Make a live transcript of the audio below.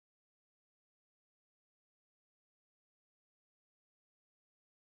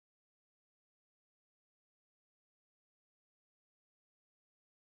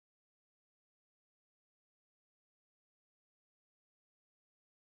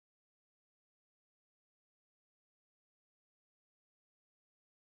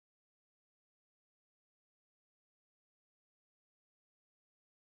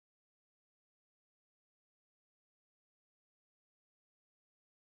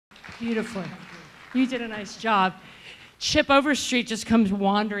beautifully. You did a nice job. Chip Overstreet just comes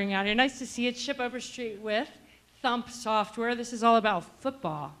wandering out here. Nice to see you, Chip Overstreet with Thump Software. This is all about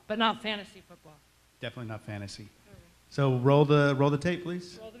football, but not fantasy football. Definitely not fantasy. So roll the tape,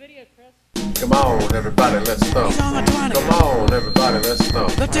 please. Roll the video, Chris. Come on, everybody, let's thump. He's on the 20. Come on, everybody, let's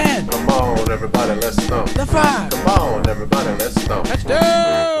thump. The 10. Come on, everybody, let's thump. The 5. Come on, everybody, let's thump.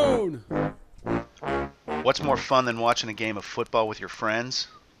 Touchdown! What's more fun than watching a game of football with your friends?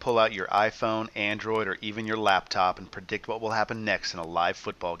 Pull out your iPhone, Android, or even your laptop and predict what will happen next in a live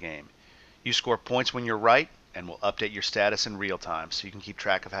football game. You score points when you're right, and we'll update your status in real time so you can keep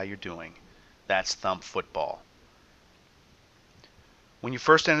track of how you're doing. That's Thump Football. When you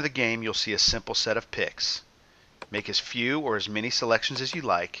first enter the game, you'll see a simple set of picks. Make as few or as many selections as you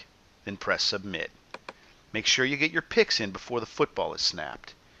like, then press Submit. Make sure you get your picks in before the football is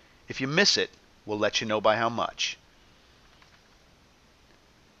snapped. If you miss it, we'll let you know by how much.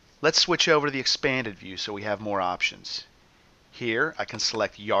 Let's switch over to the expanded view so we have more options. Here, I can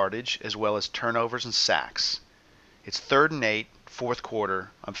select yardage as well as turnovers and sacks. It's 3rd and 8, 4th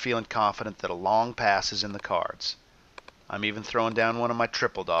quarter. I'm feeling confident that a long pass is in the cards. I'm even throwing down one of my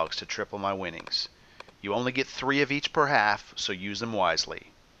triple dogs to triple my winnings. You only get 3 of each per half, so use them wisely.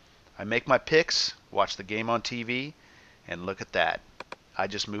 I make my picks, watch the game on TV, and look at that. I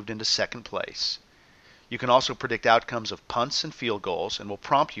just moved into 2nd place. You can also predict outcomes of punts and field goals, and will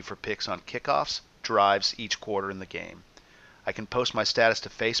prompt you for picks on kickoffs, drives each quarter in the game. I can post my status to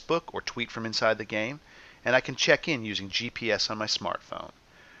Facebook or tweet from inside the game, and I can check in using GPS on my smartphone.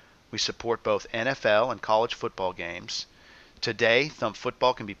 We support both NFL and college football games. Today, Thump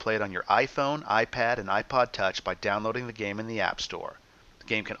Football can be played on your iPhone, iPad, and iPod Touch by downloading the game in the App Store. The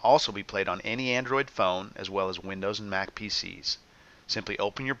game can also be played on any Android phone as well as Windows and Mac PCs. Simply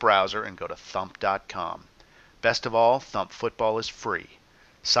open your browser and go to thump.com. Best of all, Thump Football is free.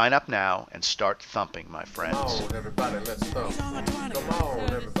 Sign up now and start thumping, my friends. Come on, everybody, let's thump. He's on the 20. Come on,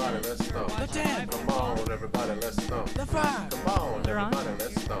 everybody, let's thump. The 10. Come on, everybody, let's thump. The 5. Come on, They're on. everybody,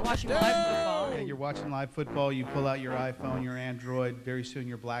 let's thump. Watching live football. Yeah, you're watching live football. You pull out your iPhone, your Android, very soon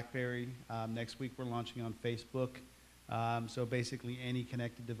your BlackBerry. Next week we're launching on Facebook. So basically any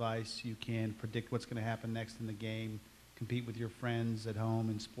connected device, you can predict what's going to happen next in the game, compete with your friends at home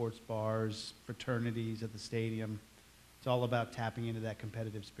in sports bars, fraternities at the stadium. It's all about tapping into that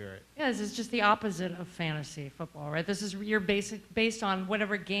competitive spirit. Yeah, this is just the opposite of fantasy football, right? This is based on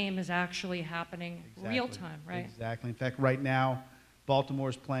whatever game is actually happening real time, right? Exactly. In fact, right now,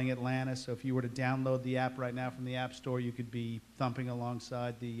 Baltimore's playing Atlanta, so if you were to download the app right now from the App Store, you could be thumping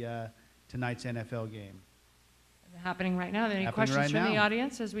alongside the tonight's NFL game. Happening right now. Are there any Happening questions right from the now.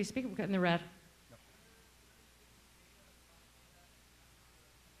 audience as we speak? We're getting the red.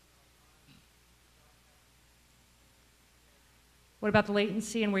 What about the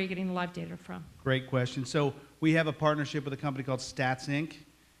latency and where you're getting the live data from? Great question. So we have a partnership with a company called Stats Inc.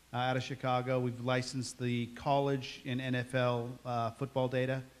 Out of Chicago. We've licensed the college and NFL football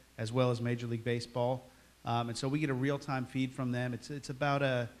data as well as Major League Baseball. And so we get a real-time feed from them. It's about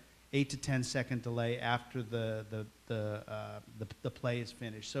a 8 to 10 second delay after the play is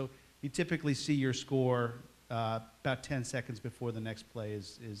finished. So you typically see your score about 10 seconds before the next play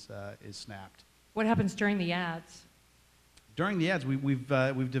is snapped. What happens during the ads? During the ads,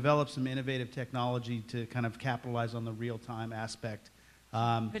 we've developed some innovative technology to kind of capitalize on the real-time aspect.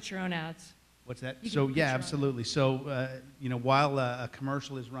 Put your own ads. What's that? You So can yeah, put your own- absolutely. So you know, while a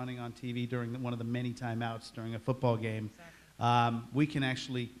commercial is running on TV during one of the many timeouts during a football game, we can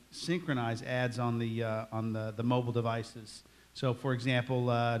actually synchronize ads on the mobile devices. So for example,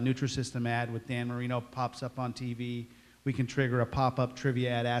 Nutrisystem ad with Dan Marino pops up on TV. We can trigger a pop-up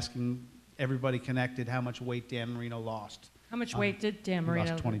trivia ad asking everybody connected how much weight Dan Marino lost. How much weight did Dan He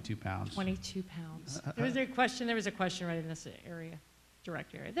Marino? lost 22 pounds. 22 pounds. There was a question. There was a question right in this area,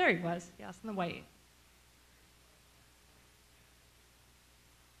 direct area. There he was. Yes, in the white.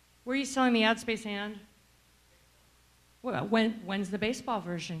 Were you selling the ad space and? Well, when's the baseball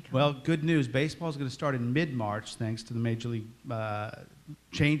version coming? Well, good news. Baseball is going to start in mid-March, thanks to the Major League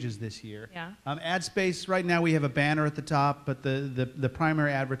changes this year. Yeah. Ad space, right now we have a banner at the top, but the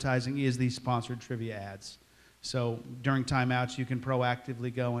primary advertising is these sponsored trivia ads. So during timeouts, you can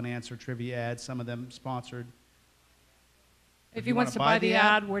proactively go and answer trivia ads, some of them sponsored. If he wants to buy the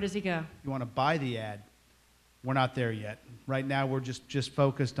ad, where does he go? If you want to buy the ad, we're not there yet. Right now, we're just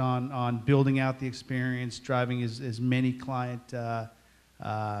focused on building out the experience, driving as many client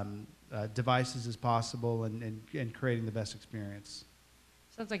devices as possible, and creating the best experience.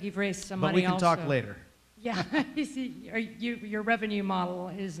 Sounds like you've raised some But money we can also. talk later. Yeah, you see, your revenue model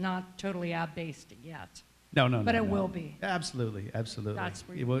is not totally ad-based yet. No, no, no. But it no. will be. Absolutely, absolutely. That's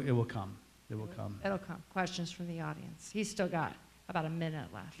where It will come. It will come. It'll come. Questions from the audience. He's still got about a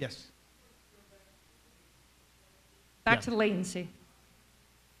minute left. Yes. Back Yeah. to the latency.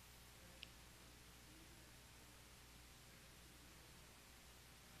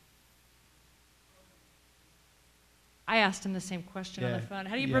 I asked him the same question on the Yeah. phone.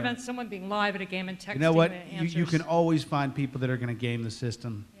 How do you Yeah. prevent someone being live at a game and texting You know what? the You answers? can always find people that are going to game the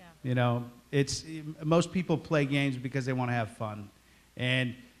system. Yeah. You know, most people play games because they want to have fun.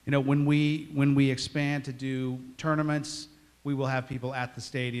 And you know, when we expand to do tournaments, we will have people at the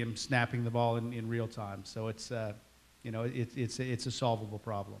stadium snapping the ball in real time. So it's you know, it's a solvable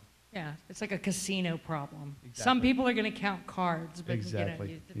problem. Yeah, it's like a casino problem. Exactly. Some people are going to count cards, but Exactly,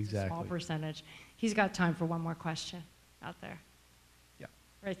 you know, it's a small exactly. percentage. He's got time for one more question out there. Yeah.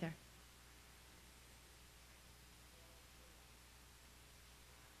 Right there.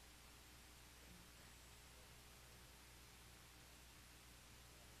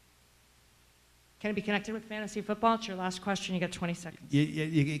 Can it be connected with fantasy football? It's your last question. You got 20 seconds.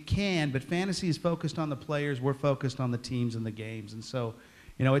 It can, but fantasy is focused on the players. We're focused on the teams and the games, and so,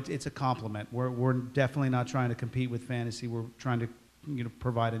 you know, it's a complement. We're definitely not trying to compete with fantasy. We're trying to, you know,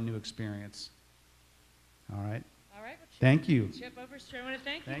 provide a new experience. All right. All right. Thank you. Chip Overstreet, I want to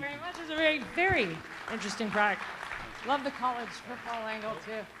thank you Thank very you. much. It was a very, very interesting product. Love the college football angle,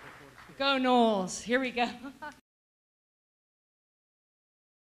 too. Go Knowles. Here we go.